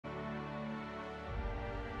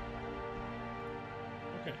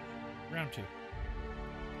Okay, round 2.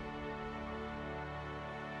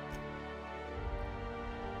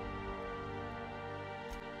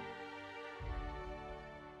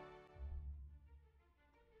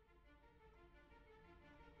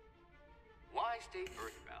 Why stay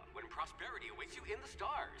earthbound when prosperity awaits you in the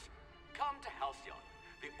stars? Come to Halcyon,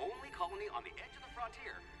 the only colony on the edge of the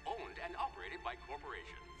frontier, owned and operated by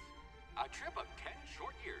corporations. A trip of 10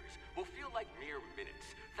 short years will feel like mere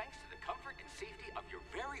minutes, thanks to the comfort and safety of your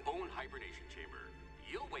very own hibernation chamber.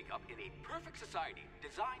 You'll wake up in a perfect society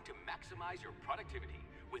designed to maximize your productivity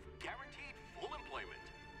with guaranteed full employment.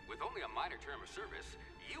 With only a minor term of service,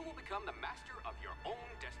 you will become the master of your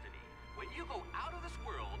own destiny when you go out of this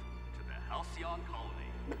world to the Halcyon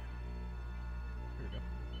colony. Here we go.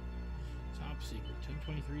 Top secret,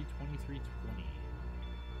 1023-2320.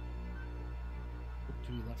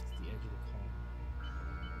 To the left at the edge of the column.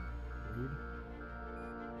 Rude.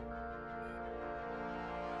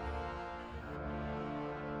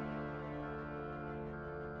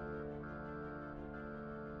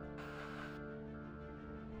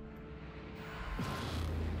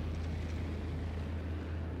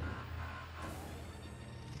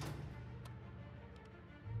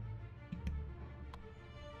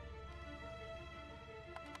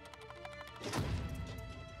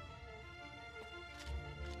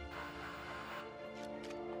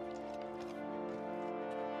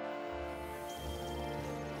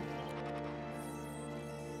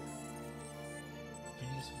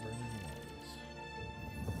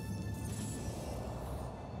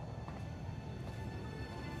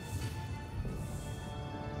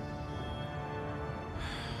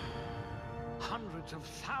 Hundreds of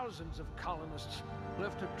thousands of colonists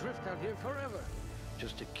left adrift out here forever,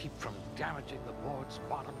 just to keep from damaging the board's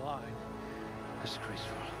bottom line.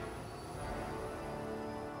 Disgraceful.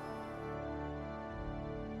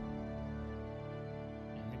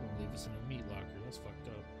 And they're gonna leave us in a meat locker. That's fucked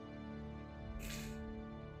up.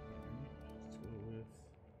 Let's go with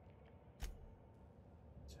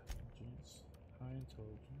intelligence. High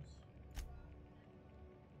intelligence.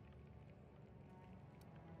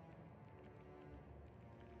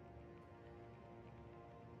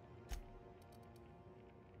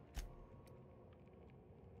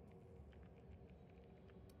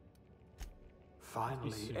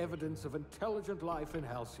 Finally, evidence of intelligent life in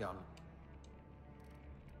Halcyon.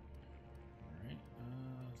 Alright,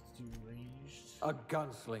 let's do ranged. A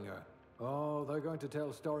gunslinger. Oh, they're going to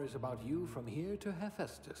tell stories about you from here to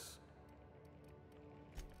Hephaestus.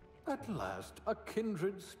 At last, a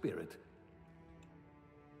kindred spirit.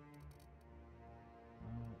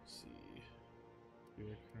 Let's see.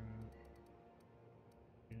 Bureaucrat.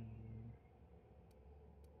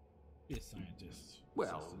 Be a scientist.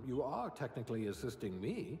 Well, you are technically assisting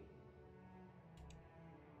me.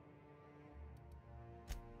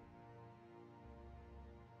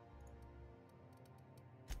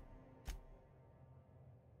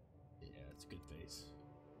 Yeah, it's a good face.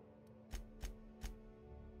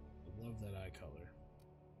 I love that eye color.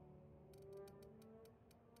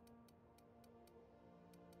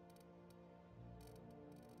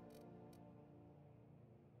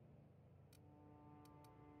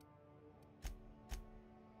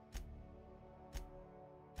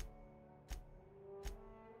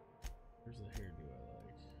 Where's the hairdo I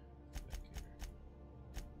like? Back here.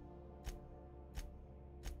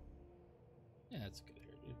 Yeah, that's a good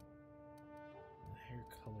hairdo. The hair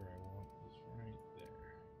color I want is right there.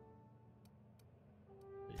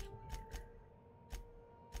 Facial hair.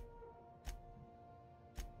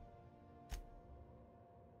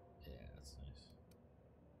 Yeah, that's nice.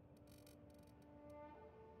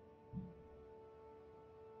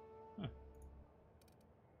 Huh.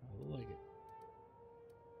 I like it.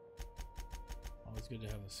 Always good to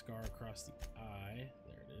have a scar across the eye.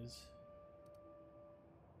 There it is.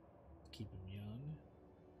 Keep him young.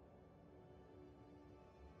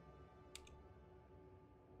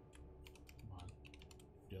 Come on.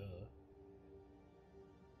 Duh.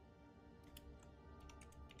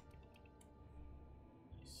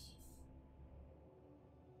 Nice.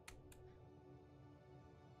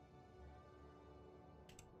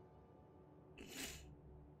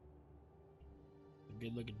 A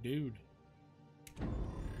good looking dude.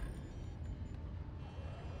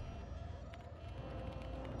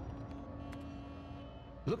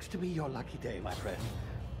 Looks to be your lucky day, my friend.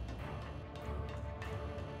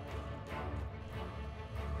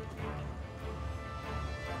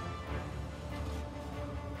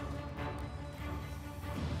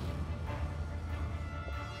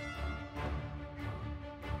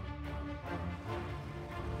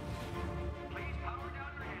 Please power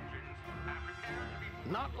down your engines and prepare to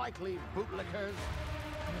be... Not likely, bootlickers.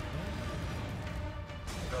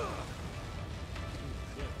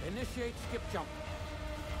 Initiate skip jump.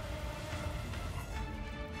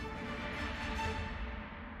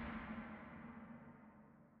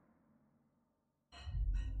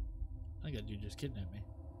 I think that dude just kidnapped me.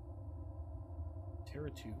 Terra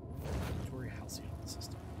 2, Victoria Halcyon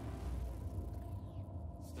system.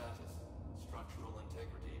 Status. Structural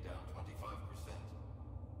integrity down 25%.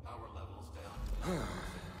 Power levels down 10%.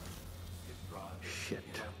 Skip drive Shit.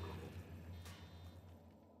 evaporated.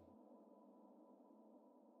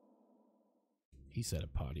 He said a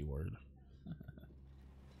potty word.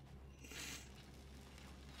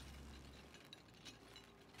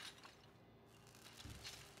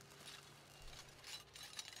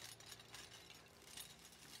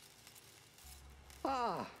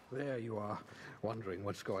 Ah, there you are. Wondering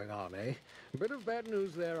what's going on, eh? A bit of bad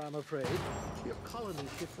news there, I'm afraid. Your colony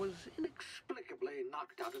ship was inexplicably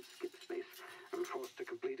knocked out of skip space and forced to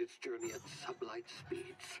complete its journey at sublight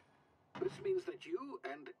speeds. This means that you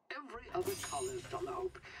and every other colonist on the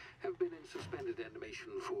Hope have been in suspended animation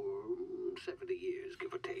for 70 years,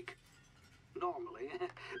 give or take. Normally,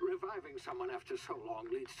 reviving someone after so long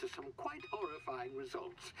leads to some quite horrifying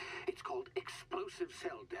results. It's called explosive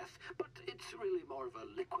cell death, but it's really more of a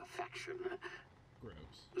liquefaction.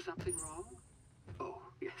 Gross. Something wrong? Oh,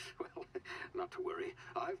 yes, well, not to worry.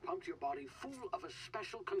 I've pumped your body full of a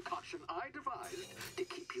special concoction I devised to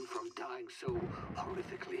keep you from dying so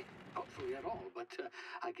horrifically. Hopefully at all, but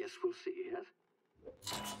I guess we'll see, yes?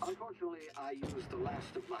 Unfortunately, I used the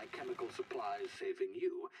last of my chemical supplies saving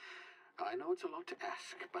you. I know it's a lot to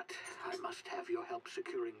ask, but I must have your help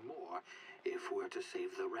securing more if we're to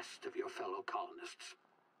save the rest of your fellow colonists.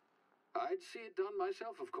 I'd see it done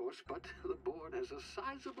myself, of course, but the board has a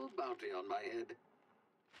sizable bounty on my head.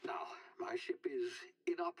 Now, my ship is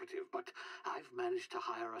inoperative, but I've managed to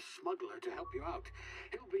hire a smuggler to help you out.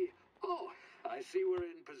 He'll be... Oh, I see we're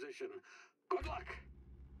in position. Good luck!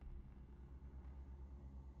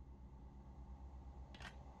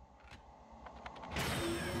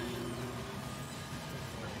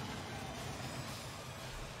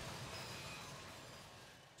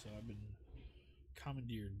 So I've been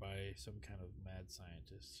commandeered by some kind of mad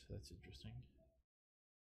scientist. That's interesting.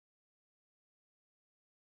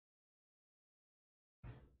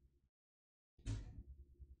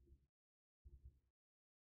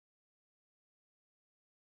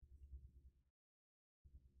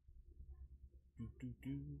 Do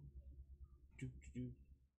do do do do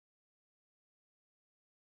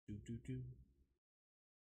do do do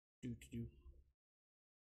do do do.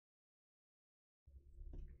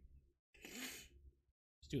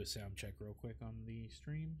 Let's do a sound check real quick on the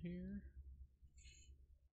stream here.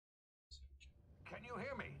 Can you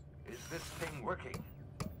hear me? Is this thing working?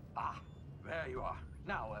 Ah, there you are.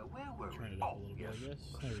 Now, where were Turn we? it up a little bit, I guess.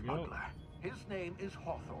 the There we go. smuggler. His name is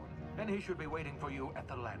Hawthorne, and he should be waiting for you at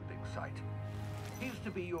the landing site. He's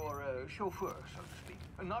to be your chauffeur, so to speak.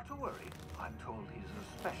 Not to worry. I'm told he's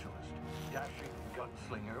a specialist. Dashing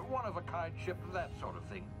gunslinger, one-of-a-kind ship, that sort of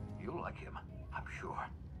thing. You'll like him, I'm sure.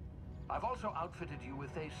 I've also outfitted you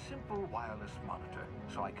with a simple wireless monitor,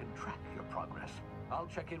 so I can track your progress. I'll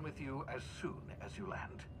check in with you as soon as you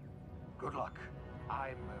land. Good luck.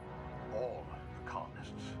 All the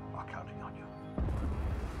colonists are counting on you.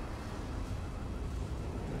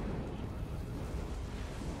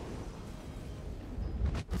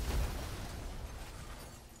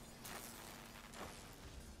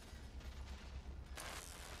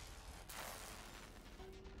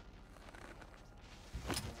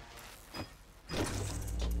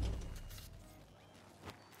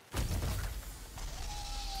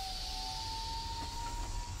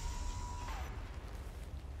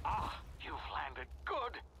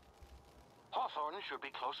 Should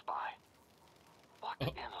be close by. What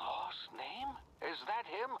in law's name? Is that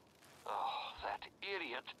him? Oh, that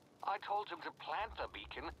idiot. I told him to plant the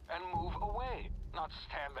beacon and move away, not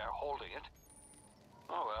stand there holding it.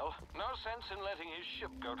 Oh well, no sense in letting his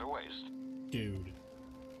ship go to waste. Dude.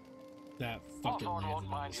 That fucking Hawthorne won't landed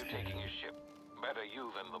on mind his you head. taking his ship. Better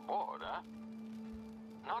you than the board, huh?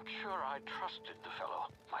 Not sure I trusted the fellow.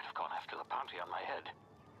 Might have gone after the bounty on my head.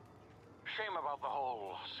 Shame about the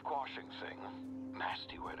whole squashing thing.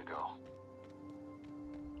 Nasty way to go.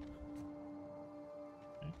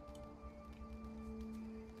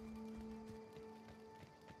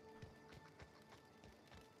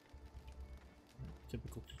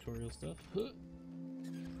 Typical tutorial stuff. Huh.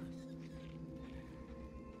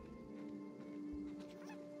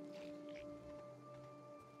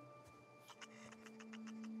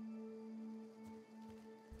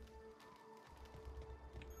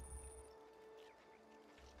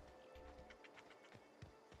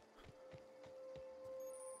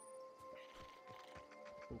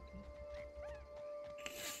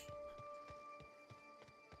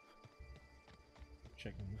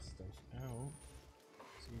 checking this stuff out.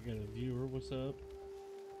 So we got a viewer. What's up?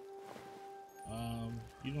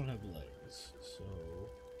 You don't have legs, so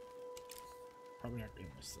probably not gonna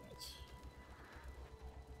miss that.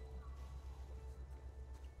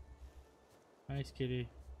 Nice kitty.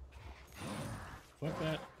 Fuck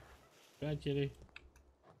that. Bad kitty.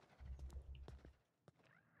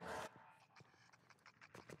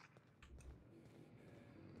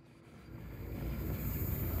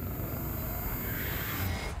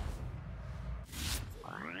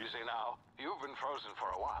 Easy now. You've been frozen for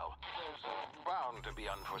a while. There's bound to be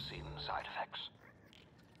unforeseen side effects.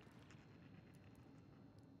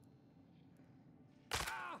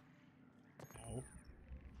 Ow.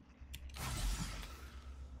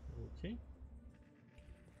 Okay.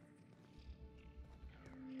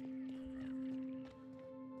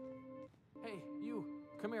 Hey, you,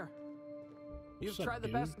 come here. You've What's up, tried the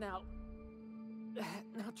dude? best now.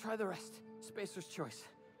 Now try the rest. Spacer's choice.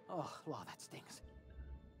 Oh, law, that stings.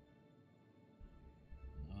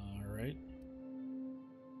 All right.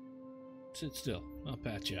 Sit still. I'll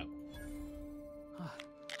patch you up.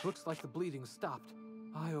 Looks like the bleeding stopped.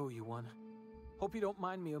 I owe you one. Hope you don't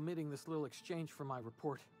mind me omitting this little exchange for my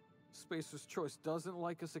report. Spacer's choice doesn't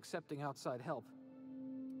like us accepting outside help.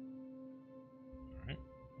 All right.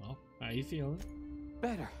 Well, how you feeling?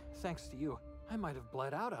 Better, thanks to you. I might have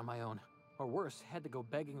bled out on my own. Or worse, had to go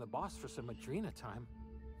begging the boss for some Adrena time.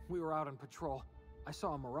 We were out on patrol. I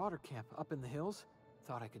saw a marauder camp up in the hills.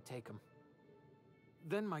 Thought I could take him.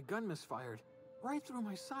 Then my gun misfired. Right through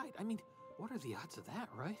my side. I mean, what are the odds of that,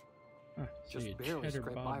 right? Huh, so Just you barely cheddar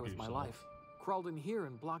scraped by bobbed with my yourself. life. Crawled in here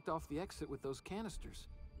and blocked off the exit with those canisters.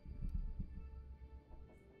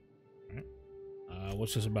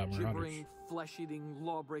 What's this about Marauders? Gibbering, flesh-eating,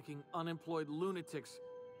 law-breaking, unemployed lunatics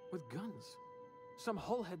with guns. Some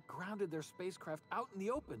hullhead grounded their spacecraft out in the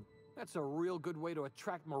open. That's a real good way to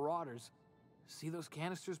attract marauders. See those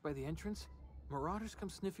canisters by the entrance? Marauders come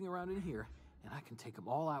sniffing around in here, and I can take them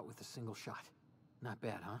all out with a single shot. Not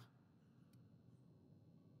bad, huh?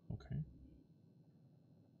 Okay.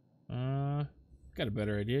 Got a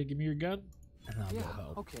better idea. Give me your gun, and I'll Yeah, go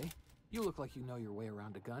help. okay. You look like you know your way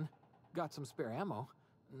around a gun. Got some spare ammo,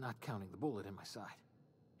 not counting the bullet in my side.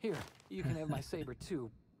 Here, you can have my saber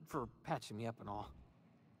too, for patching me up and all.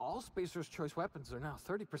 All Spacer's Choice weapons are now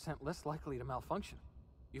 30% less likely to malfunction.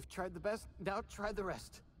 You've tried the best, now try the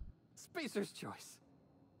rest. Spacer's Choice.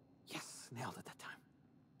 Yes, nailed it that time.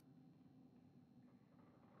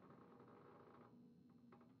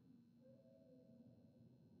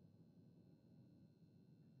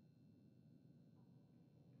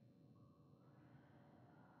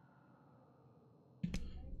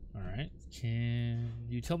 All right. Can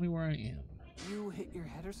you tell me where I am? You hit your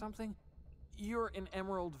head or something? You're in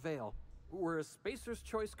Emerald Vale. We're a Spacer's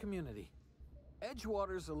Choice community.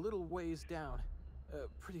 Edgewater's a little ways down.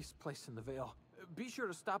 Prettiest place in the Vale. Be sure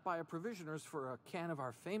to stop by a provisioner's for a can of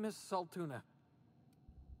our famous salt tuna.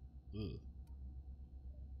 Ugh.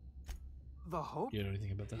 The Hope? Do you know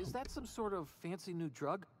anything about that? Is that some sort of fancy new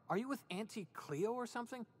drug? Are you with Auntie Cleo or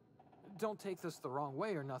something? Don't take this the wrong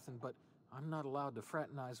way or nothing, but I'm not allowed to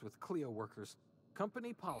fraternize with Cleo workers.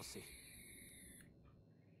 Company policy.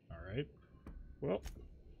 All right. Well,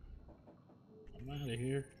 I'm out of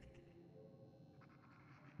here.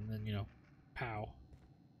 And then, you know, pow.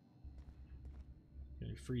 Got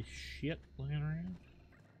any free shit laying around?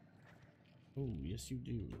 Oh, yes you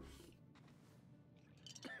do.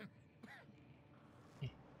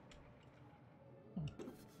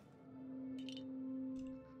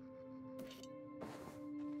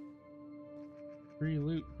 Free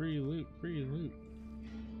loot, free loot, free loot.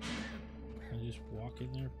 I just walk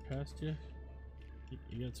in there past you.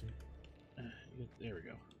 You got some. There we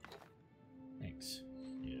go. Thanks.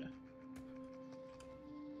 Yeah.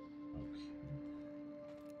 Okay.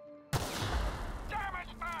 Damn it,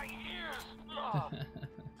 my ears! Oh,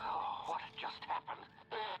 what just happened?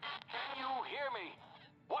 Can you hear me?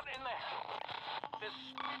 What in the hell?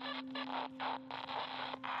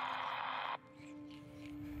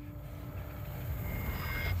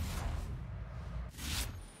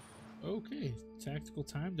 Okay, tactical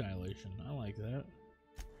time dilation. I like that.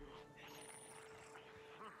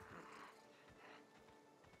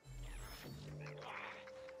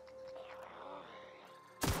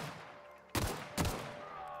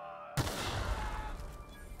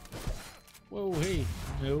 Whoa, hey,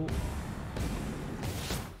 no.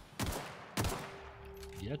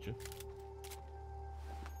 Gotcha.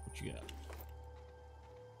 What you got?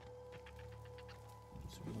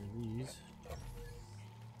 Let's see one of these.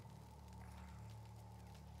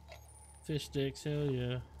 Fish sticks, hell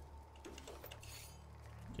yeah.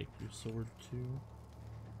 Take your sword too.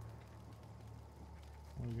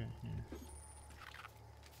 we got here?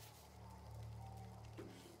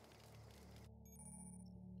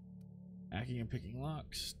 Hacking and picking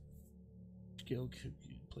locks. Skill could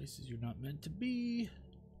be in places you're not meant to be.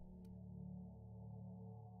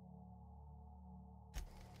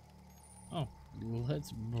 Oh,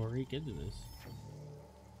 let's break into this.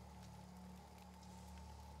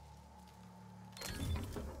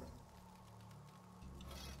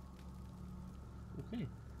 Okay.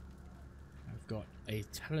 I've got a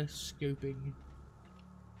telescoping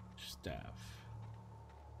staff.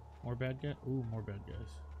 More bad guys? Ooh, more bad guys.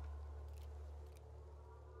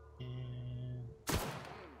 And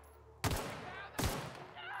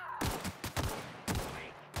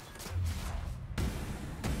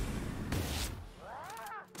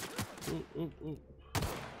ooh.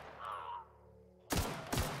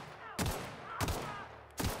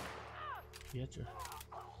 Getcha.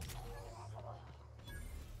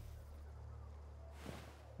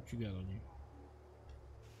 What you got on you?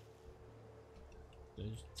 Did I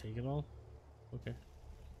just take it all? Okay.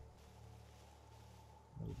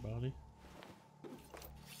 Another body.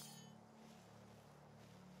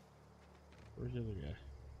 Where's the other guy?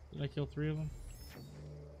 Did I kill 3 of them?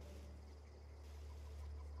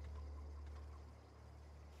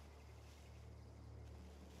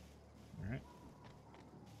 Alright.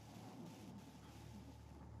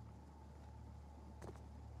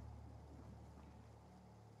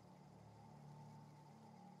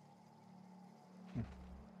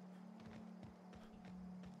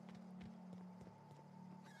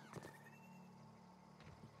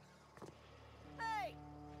 Hey!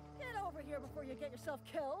 Get over here before you get yourself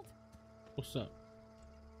killed! What's up?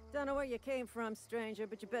 Don't know where you came from, stranger,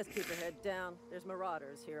 but you best keep your head down. There's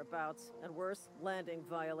marauders hereabouts, and worse, landing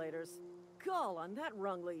violators. Gall on that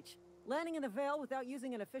rung leech. Landing in the Vale without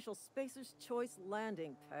using an official Spacer's Choice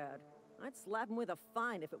landing pad. I'd slap him with a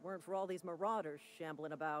fine if it weren't for all these marauders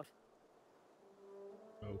shambling about.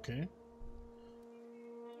 Okay.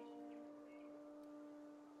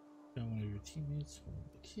 Found one of your teammates from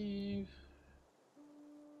the cave.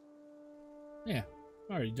 Yeah,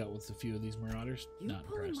 I already dealt with a few of these marauders. You Not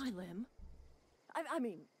pulling impressed. my limb? I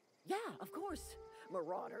mean, yeah, of course.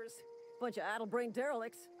 Marauders. Bunch of addle-brained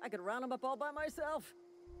derelicts. I could round them up all by myself.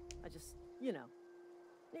 I just, you know,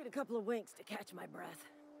 need a couple of winks to catch my breath.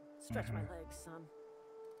 Stretch my legs, son.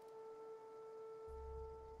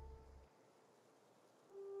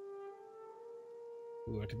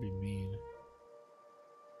 Ooh, I could be mean.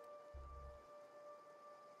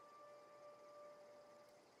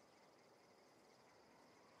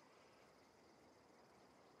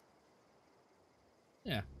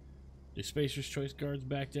 Yeah. Do Spacer's Choice guards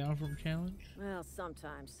back down from challenge? Well,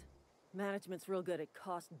 sometimes. Management's real good at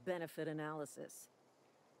cost-benefit analysis.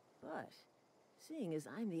 But, seeing as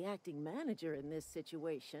I'm the acting manager in this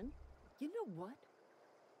situation, you know what?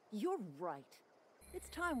 You're right. It's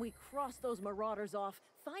time we cross those marauders off,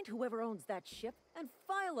 find whoever owns that ship, and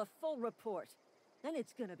file a full report. Then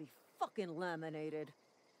it's gonna be fucking laminated.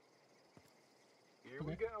 Here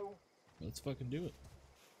we go. Let's fucking do it.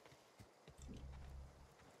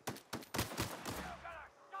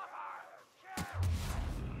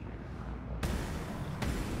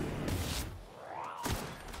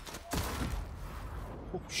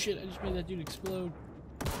 Oh shit, I just made that dude explode.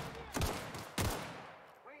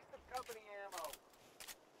 Waste of company ammo.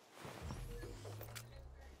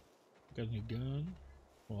 Got a new gun.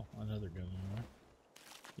 Well, another gun anyway.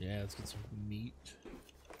 Yeah, let's get some meat.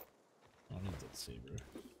 I don't need that saber.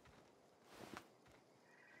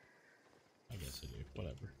 I guess I do.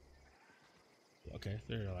 Whatever. Okay,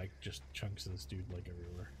 there are like just chunks of this dude like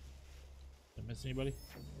everywhere. Did I miss anybody?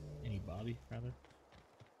 Any body, rather?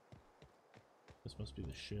 This must be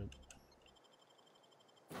the ship.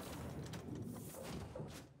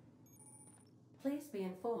 Please be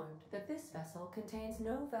informed that this vessel contains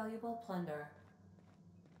no valuable plunder.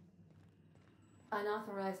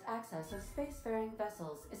 Unauthorized access of spacefaring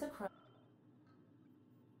vessels is a crime.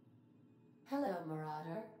 Hello,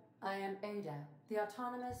 Marauder. I am Ada, the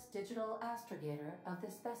autonomous digital astrogator of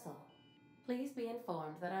this vessel. Please be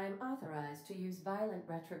informed that I am authorized to use violent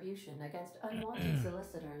retribution against unwanted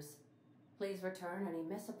solicitors. Please return any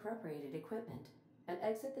misappropriated equipment and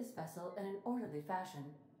exit this vessel in an orderly fashion.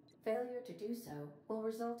 Failure to do so will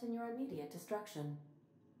result in your immediate destruction.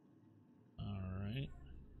 Alright.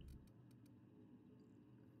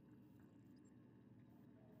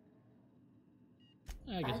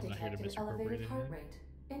 I guess I'm not here to detect an misappropriate elevated heart anything. rate,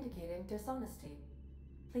 indicating dishonesty.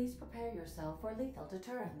 Please prepare yourself for lethal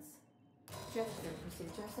deterrence. Gesture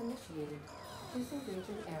procedures initiated. Disengage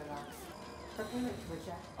in airlocks. Preparing to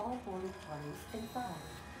eject all boarded parties in 5,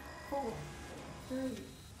 4, 3,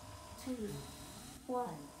 2, 1.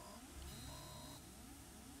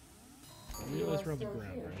 I You are realize we're on the still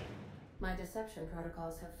ground, here. right? My deception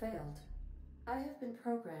protocols have failed. I have been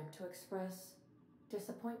programmed to express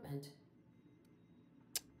disappointment.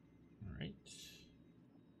 Alright.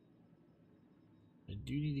 I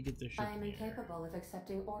do need to get this ship I am in the air. incapable of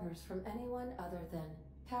accepting orders from anyone other than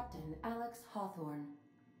Captain Alex Hawthorne.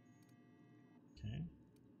 Okay.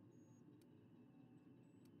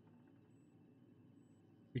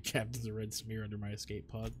 Your captain's a red smear under my escape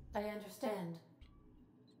pod. I understand.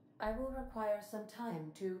 I will require some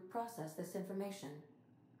time to process this information.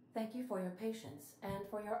 Thank you for your patience and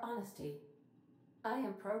for your honesty. I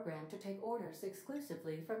am programmed to take orders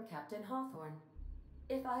exclusively from Captain Hawthorne.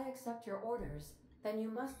 If I accept your orders, then you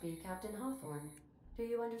must be Captain Hawthorne. Do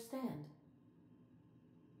you understand?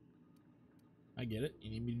 I get it.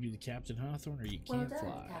 You need me to be the Captain Hawthorne or you Well can't done,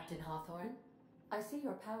 fly. Captain Hawthorne. I see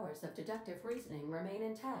your powers of deductive reasoning remain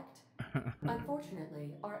intact.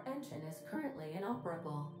 Unfortunately, our engine is currently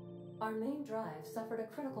inoperable. Our main drive suffered a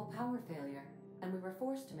critical power failure, and we were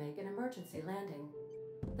forced to make an emergency landing.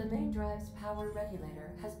 The main drive's power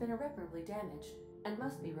regulator has been irreparably damaged and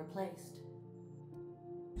must be replaced.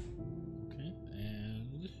 Okay,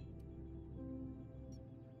 and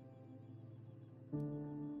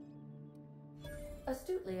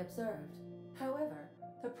Astutely observed. However,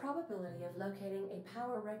 the probability of locating a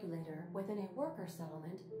power regulator within a worker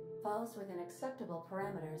settlement falls within acceptable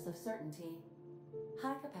parameters of certainty.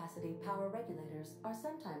 High-capacity power regulators are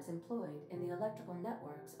sometimes employed in the electrical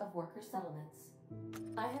networks of worker settlements.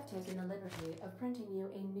 I have taken the liberty of printing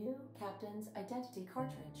you a new Captain's Identity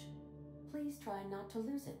cartridge. Please try not to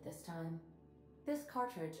lose it this time. This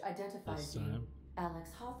cartridge identifies you,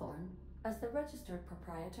 Alex Hawthorne, as the registered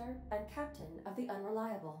proprietor and captain of the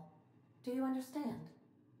Unreliable. Do you understand?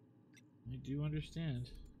 I do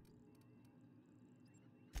understand.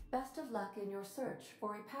 Best of luck in your search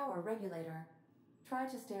for a power regulator. Try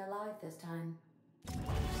to stay alive this time. Okay.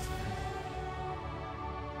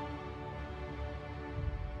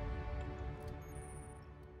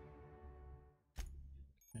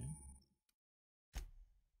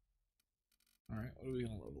 Alright, what are we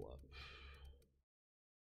gonna level up?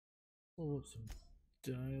 Level up some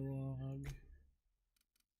dialogue.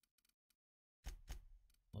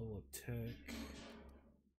 Level up tech.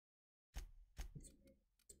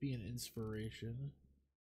 Let's be an inspiration.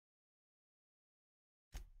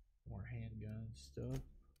 More handgun stuff.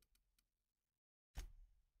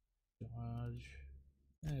 Dodge.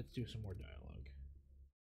 Let's do some more dialogue.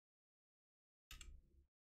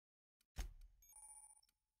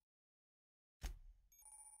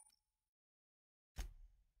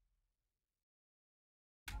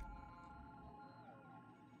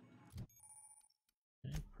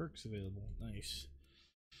 And perks available. Nice.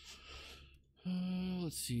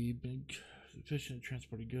 Let's see. Big, efficient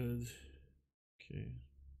transporting goods. Okay.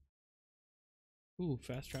 Ooh,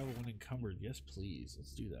 fast travel when encumbered. Yes, please.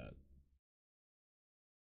 Let's do that.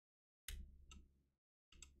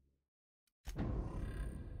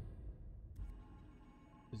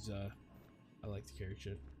 I like to carry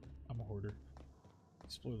shit. I'm a hoarder.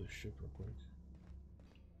 Explore the ship real quick.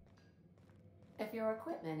 If your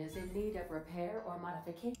equipment is in need of repair or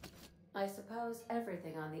modification, I suppose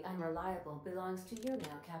everything on the Unreliable belongs to you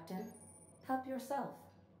now, Captain. Help yourself.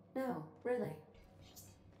 No, really.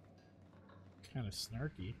 Kind of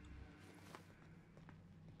snarky.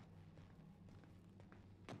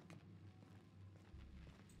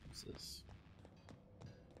 What's this?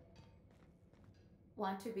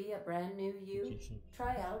 Want to be a brand new you?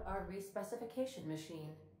 Try out our respecification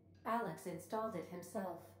machine. Alex installed it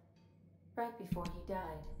himself, right before he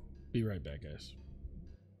died. Be right back, guys.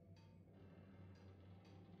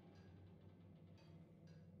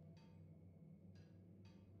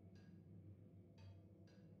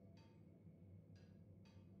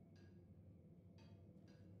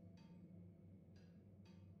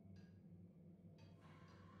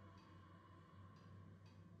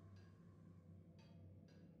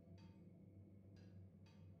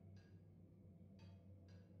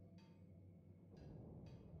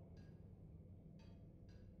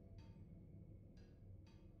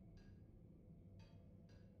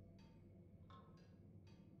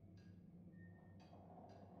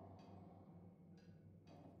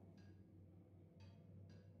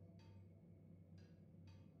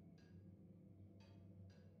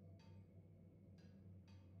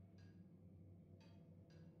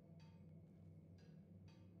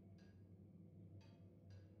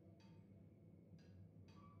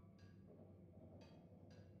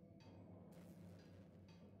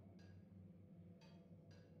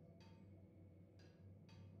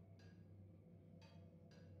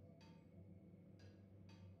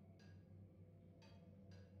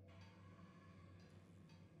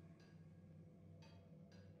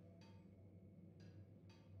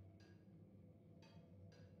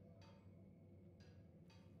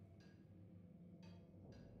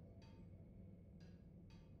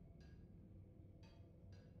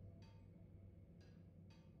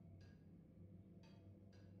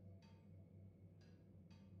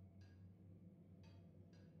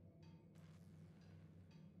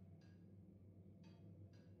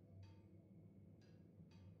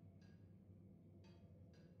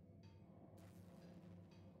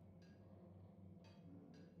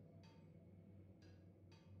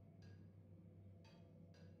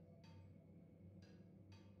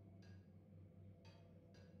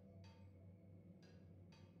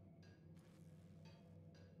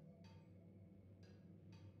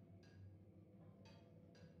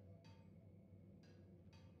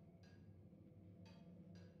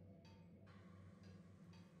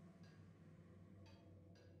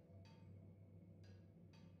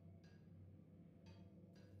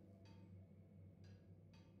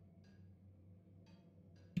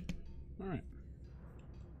 Alright.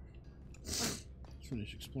 Let's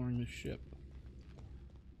finish exploring this ship.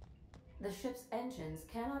 The ship's engines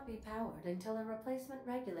cannot be powered until a replacement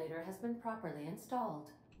regulator has been properly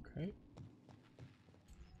installed. Okay.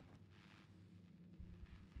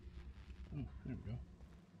 Oh, there we go.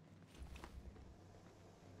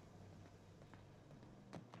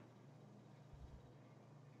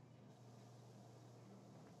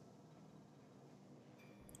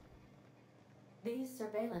 These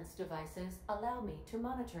surveillance devices allow me to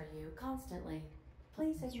monitor you constantly.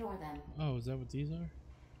 Please ignore them. Oh, is that what these are?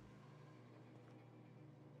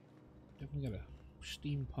 Definitely got a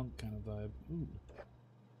steampunk kind of vibe. Ooh.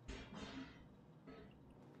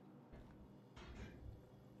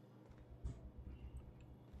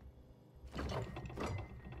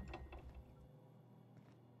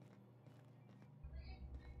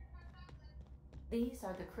 These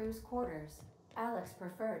are the crew's quarters. Alex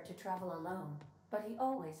preferred to travel alone, but he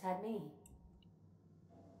always had me.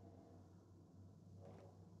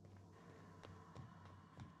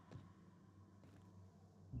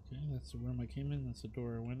 Okay, that's the room I came in. That's the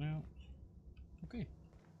door I went out. Okay.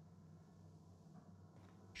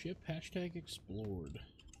 Ship hashtag explored.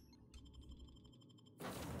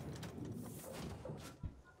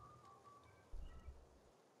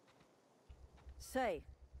 Say,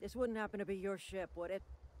 this wouldn't happen to be your ship, would it?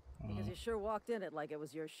 Because you sure walked in it like it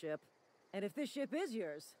was your ship. And if this ship is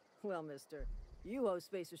yours, well, mister, you owe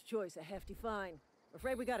Spacer's Choice a hefty fine. I'm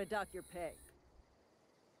afraid we gotta dock your pay.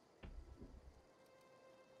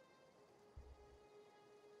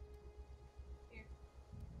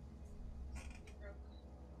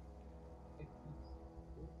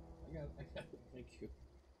 Thank you.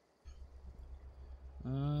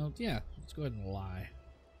 Yeah, let's go ahead and lie.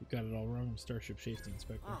 We got it all wrong. I'm Starship Safety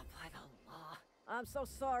Inspector. Oh, by the law. I'm so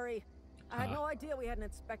sorry. I had no idea we had an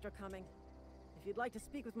inspector coming. If you'd like to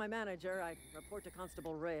speak with my manager, I report to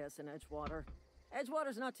Constable Reyes in Edgewater.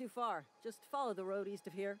 Edgewater's not too far. Just follow the road east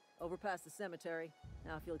of here, over past the cemetery.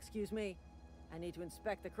 Now, if you'll excuse me, I need to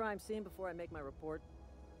inspect the crime scene before I make my report.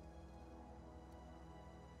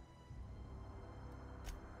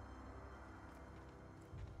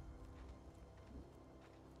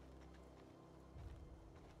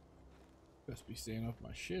 Best be staying off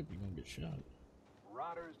my ship. You're gonna get shot.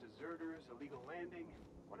 Marauders, deserters, illegal landing.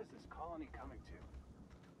 What is this colony coming to?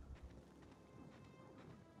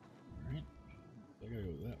 Alright. I gotta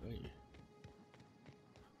go that way.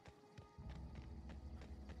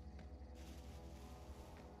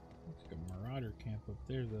 Looks like a marauder camp up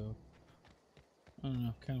there, though. I don't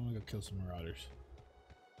know. Kind of want to go kill some marauders.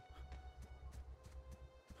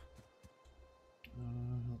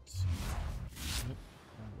 Let's see. Yep.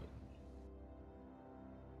 Wrong button.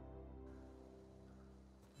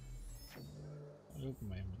 I'll open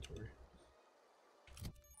my inventory.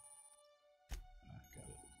 Got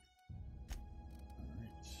it.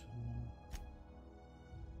 Alright, so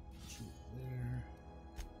shoot there.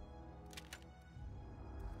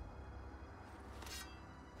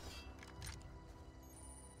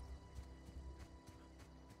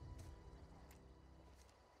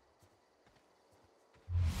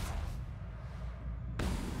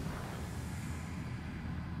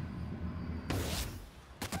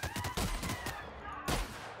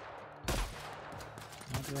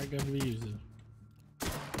 Not the right gun to be using.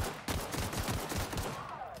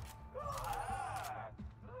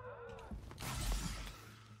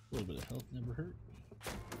 A little bit of health never hurt.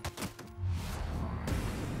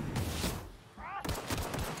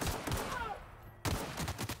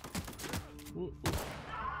 Ooh, ooh.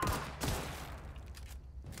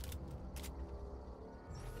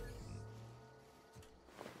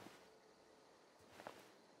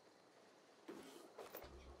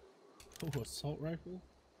 Oh, assault rifle?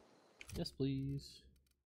 Yes, please.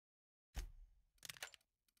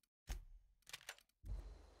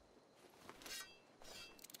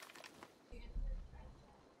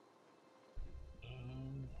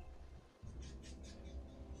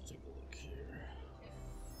 Let's take a look here.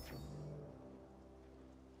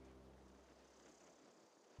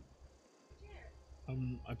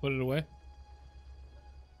 I put it away.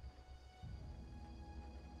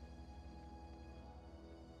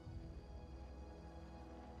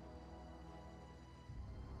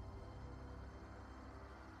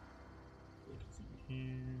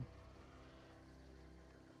 Here.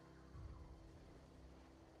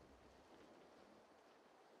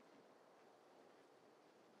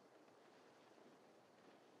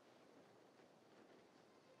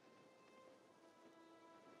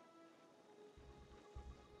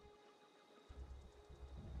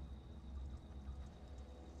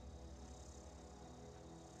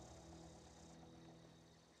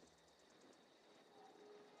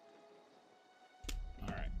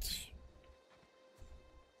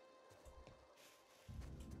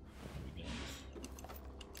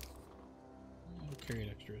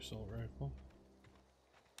 Raptor assault rifle.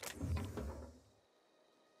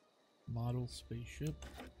 Model spaceship.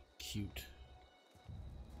 Cute.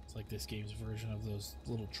 It's like this game's version of those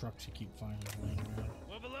little trucks you keep finding laying around.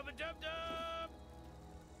 Wubba lubba dub dub!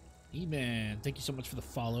 E-Man, thank you so much for the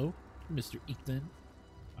follow, Mr. Ethan.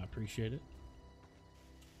 I appreciate it.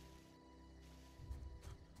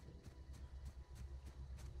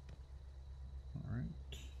 Alright.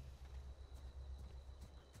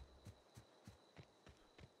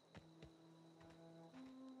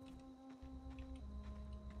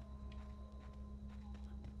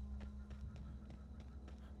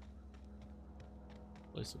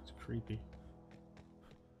 Place looks creepy.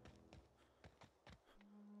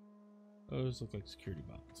 Oh, those look like security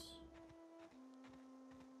bots.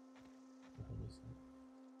 What the hell is that?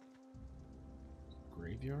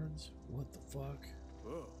 Graveyards? What the fuck?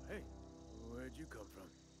 Whoa, hey, where'd you come from?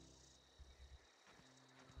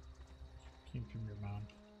 Came from your mom.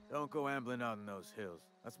 Don't go ambling out in those hills.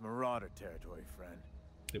 That's Marauder territory, friend.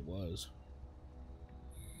 It was.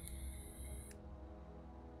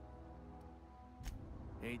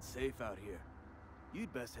 Ain't safe out here.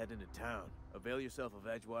 You'd best head into town. Avail yourself of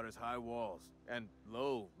Edgewater's high walls and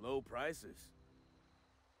low prices.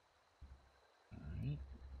 Alright.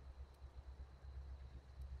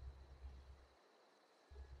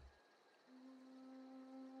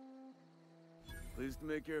 Pleased to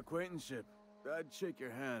make your acquaintanceship. I'd shake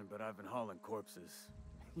your hand, but I've been hauling corpses.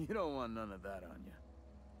 You don't want none of that on you.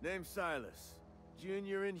 Name's Silas.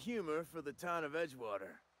 Junior in humor for the town of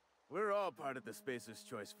Edgewater. We're all part of the Spacer's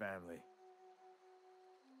Choice family.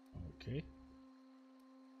 Okay.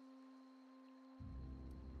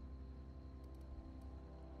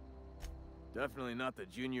 Definitely not the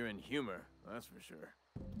junior in humor, that's for sure.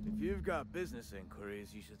 If you've got business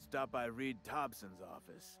inquiries, you should stop by Reed Thompson's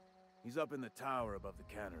office. He's up in the tower above the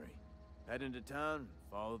cannery. Head into town,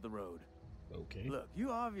 follow the road. Okay. Look, you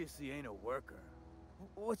obviously ain't a worker.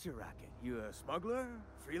 What's your racket? You a smuggler?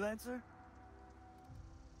 Freelancer?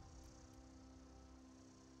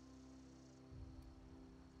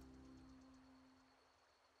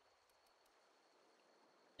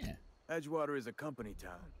 Yeah. Edgewater is a company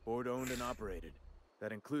town, board-owned and operated.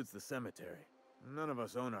 That includes the cemetery. None of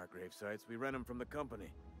us own our grave sites, we rent them from the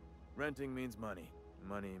company. Renting means money.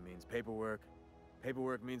 Money means paperwork.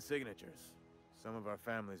 Paperwork means signatures. Some of our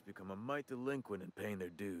families become a mite delinquent in paying their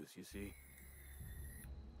dues, you see?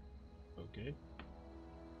 Okay.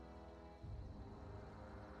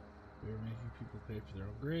 We're making people pay for their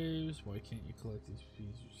own graves. Why can't you collect these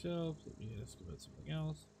fees yourself? Let me ask about something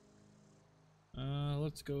else.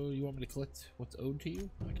 Let's go. You want me to collect what's owed to you?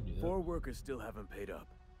 I can do that. 4 workers still haven't paid up.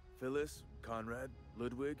 Phyllis, Conrad,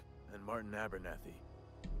 Ludwig, and Martin Abernathy.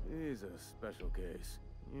 He's a special case.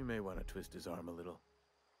 You may want to twist his arm a little.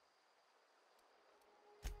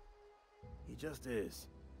 He just is.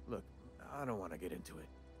 Look, I don't want to get into it.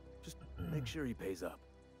 Just make sure he pays up.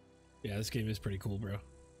 Yeah, this game is pretty cool, bro.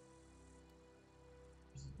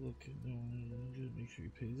 Look, just make sure he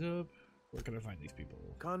pays up. Where can I find these people?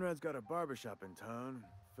 Conrad's got a barbershop in town.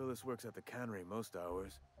 Phyllis works at the cannery most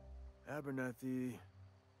hours. Abernathy...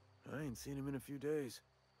 I ain't seen him in a few days.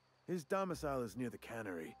 His domicile is near the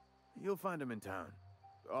cannery. You'll find him in town.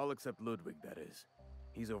 All except Ludwig, that is.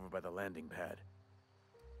 He's over by the landing pad.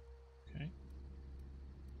 Okay.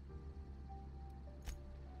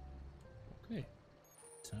 Okay.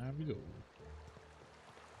 Time to go.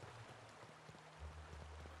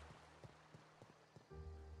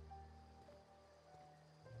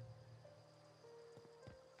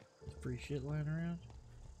 Free shit lying around?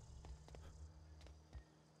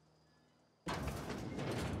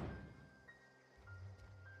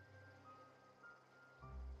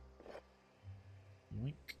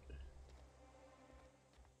 Yoink.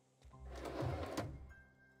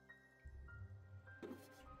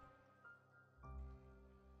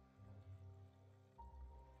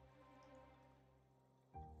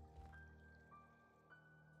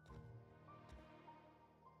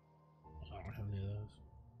 I don't have any of those.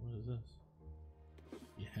 What is this?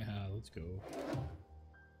 Yeah, let's go.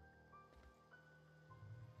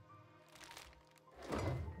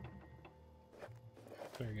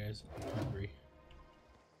 Sorry guys, I'm hungry.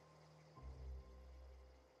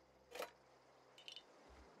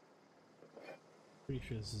 Pretty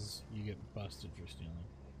sure this is you get busted for stealing.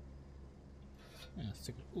 Yeah,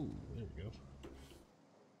 stick it. Ooh, there we go.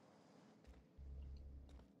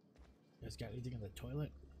 You guys got anything in the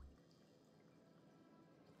toilet?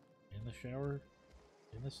 In the shower?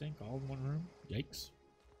 In the sink? All in one room? Yikes.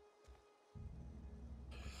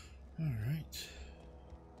 Alright.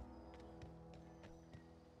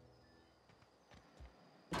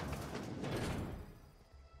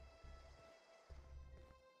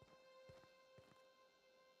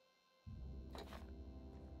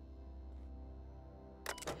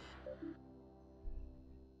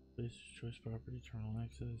 Space choice property, terminal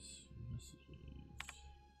access, messages.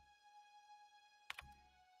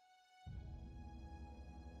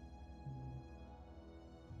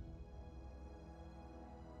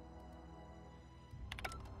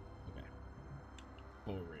 Okay.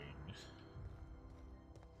 Boring.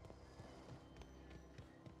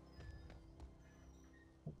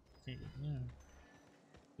 Oh, can't get in there.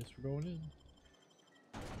 Guess we're going in.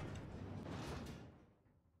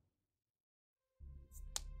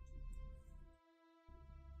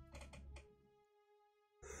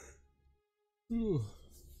 Ooh.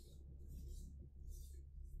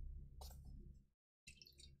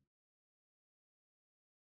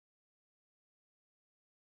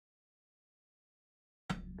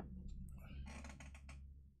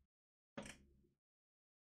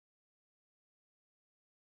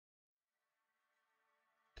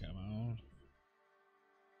 Come on.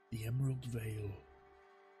 The Emerald Veil.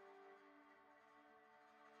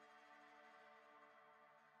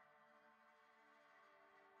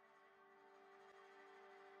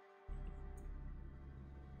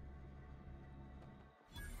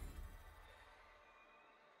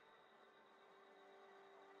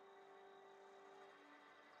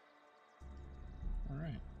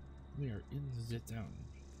 Alright, we are in the town.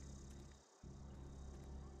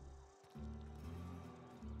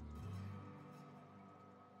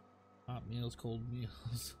 Hot meals, cold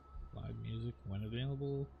meals, live music when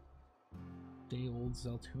available. Day old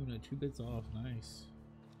Zaltuna, 2 bits off, nice.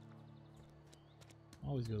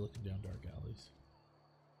 Always go looking down dark alleys.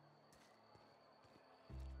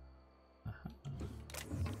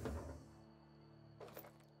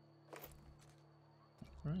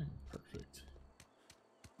 Alright, perfect.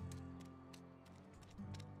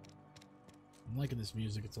 I'm liking this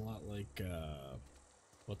music. It's a lot like,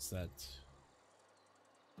 what's that?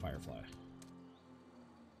 Firefly.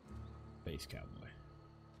 Bass Cowboy.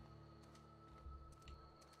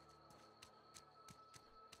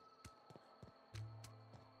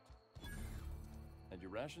 Had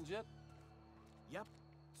your rations yet? Yep.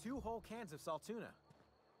 2 whole cans of Saltuna.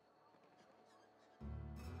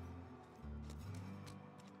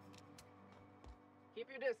 Keep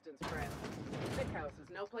your distance, friend. Sick house is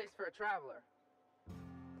no place for a traveler.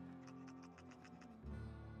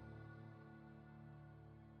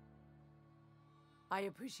 I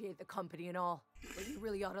appreciate the company and all, but you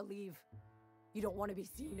really ought to leave. You don't want to be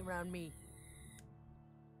seen around me.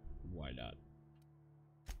 Why not?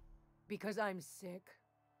 Because I'm sick.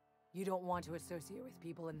 You don't want to associate with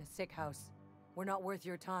people in the sick house. We're not worth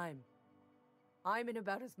your time. I'm in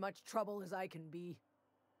about as much trouble as I can be.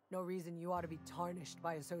 No reason you ought to be tarnished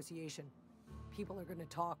by association. People are gonna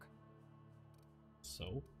talk.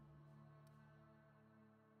 So?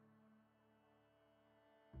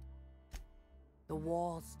 The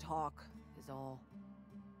walls talk, is all.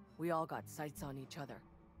 We all got sights on each other.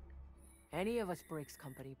 Any of us breaks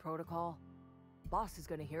company protocol, boss is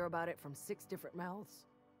gonna hear about it from 6 different mouths.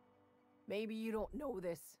 Maybe you don't know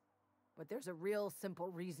this, but there's a real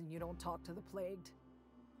simple reason you don't talk to the plagued.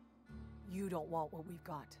 You don't want what we've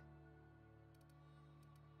got.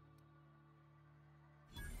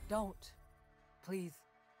 Don't. Please.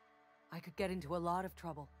 I could get into a lot of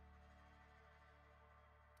trouble.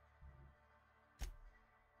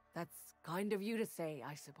 That's kind of you to say,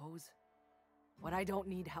 I suppose. But I don't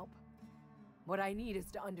need help. What I need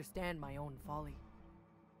is to understand my own folly.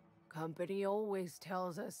 Company always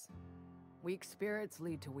tells us, weak spirits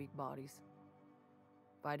lead to weak bodies.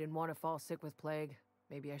 If I didn't want to fall sick with plague,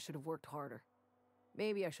 maybe I should have worked harder.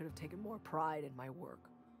 Maybe I should have taken more pride in my work.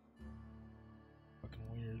 Fucking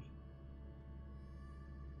weird.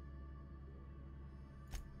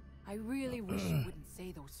 I really wish you wouldn't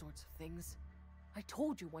say those sorts of things. I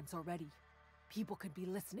told you once already. People could be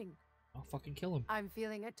listening. I'll fucking kill him. I'm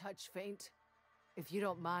feeling a touch faint. If you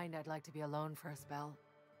don't mind, I'd like to be alone for a spell.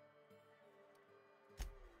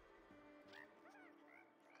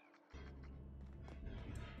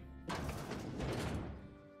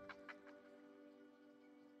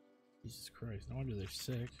 Jesus Christ, no wonder they're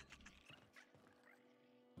sick.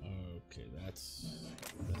 Okay, that's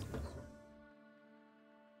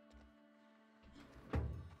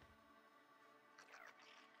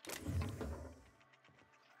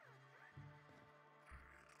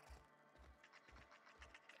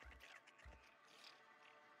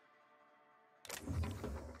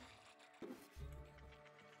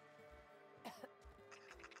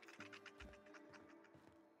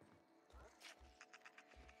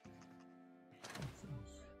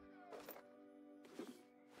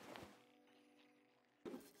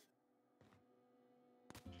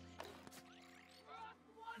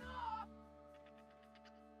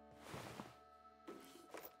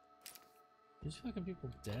These fucking people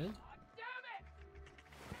dead?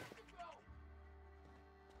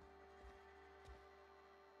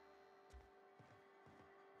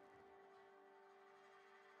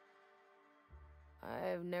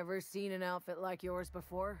 I've never seen an outfit like yours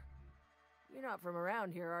before. You're not from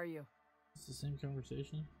around here, are you? It's the same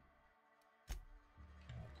conversation.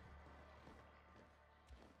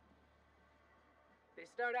 They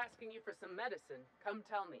start asking you for some medicine, come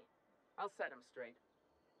tell me. I'll set them straight.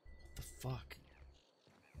 What the fuck?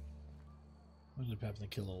 I'm gonna have to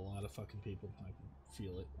kill a lot of fucking people. I can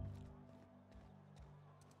feel it.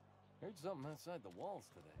 Heard something outside the walls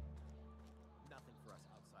today. Nothing for us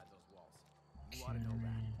outside those walls. You ought to know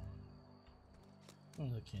that. Oh,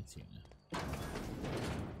 the cantina.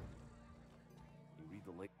 You read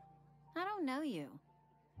the late. I don't know you.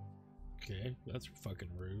 Okay, that's fucking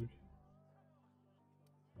rude.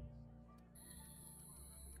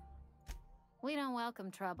 We don't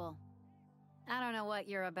welcome trouble. I don't know what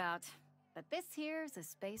you're about, but this here's a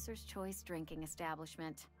Spacer's Choice drinking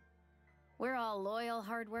establishment. We're all loyal,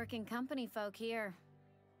 hard-working company folk here.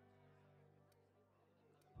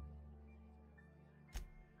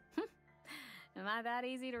 Am I that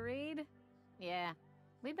easy to read? Yeah,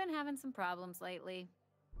 we've been having some problems lately.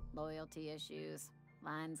 Loyalty issues,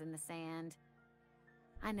 lines in the sand.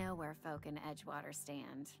 I know where folk in Edgewater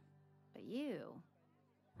stand, but you,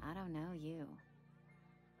 I don't know you.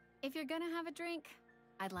 If you're gonna have a drink,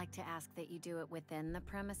 I'd like to ask that you do it within the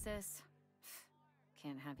premises.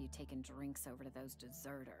 Can't have you taking drinks over to those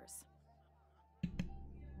deserters.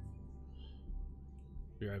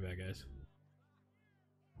 Be right back, guys.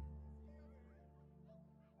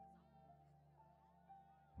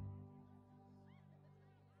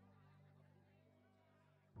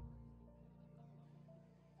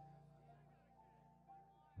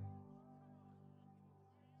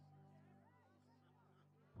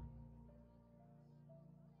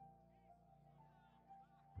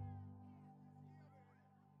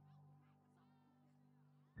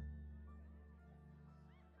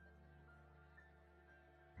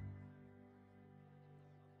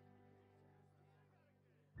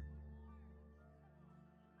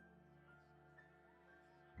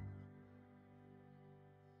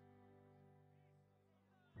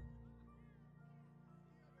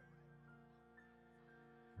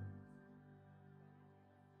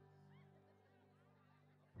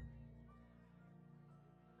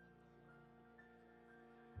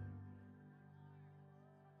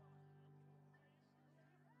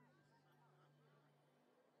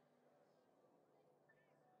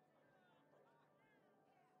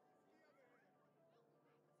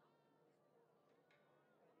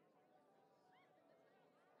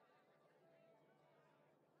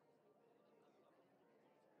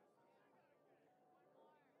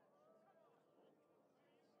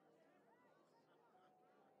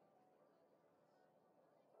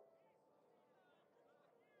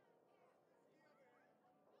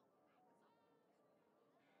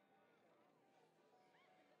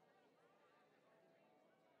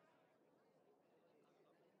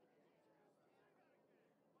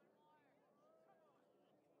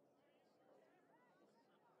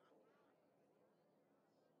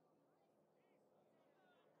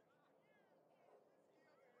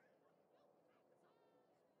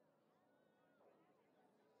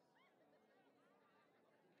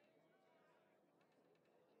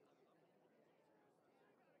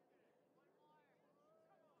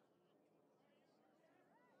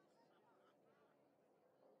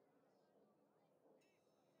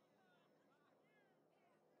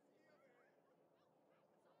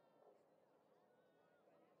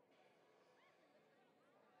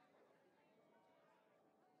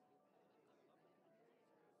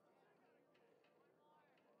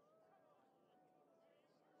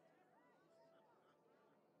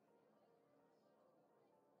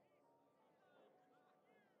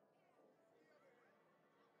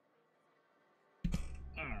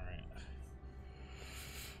 Alright.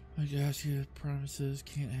 I got you. Promises.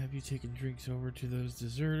 Can't have you taking drinks over to those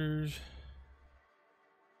deserters.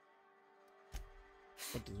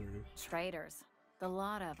 What deserters? Traders. The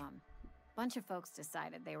lot of them. Bunch of folks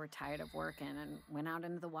decided they were tired of working and went out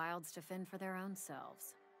into the wilds to fend for their own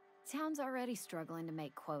selves. Town's already struggling to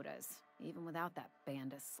make quotas, even without that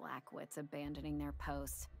band of slackwits abandoning their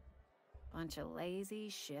posts. Bunch of lazy,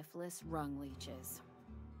 shiftless rung leeches.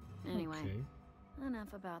 Anyway, Okay.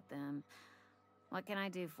 enough about them. What can I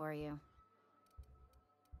do for you?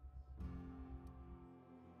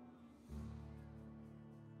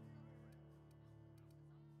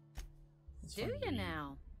 Do you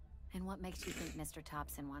now? And what makes you think Mr.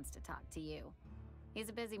 Thompson wants to talk to you? He's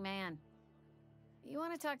a busy man. You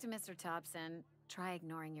want to talk to Mr. Thompson, try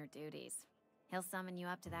ignoring your duties. He'll summon you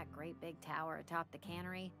up to that great big tower atop the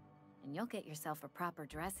cannery, and you'll get yourself a proper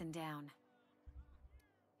dressing down.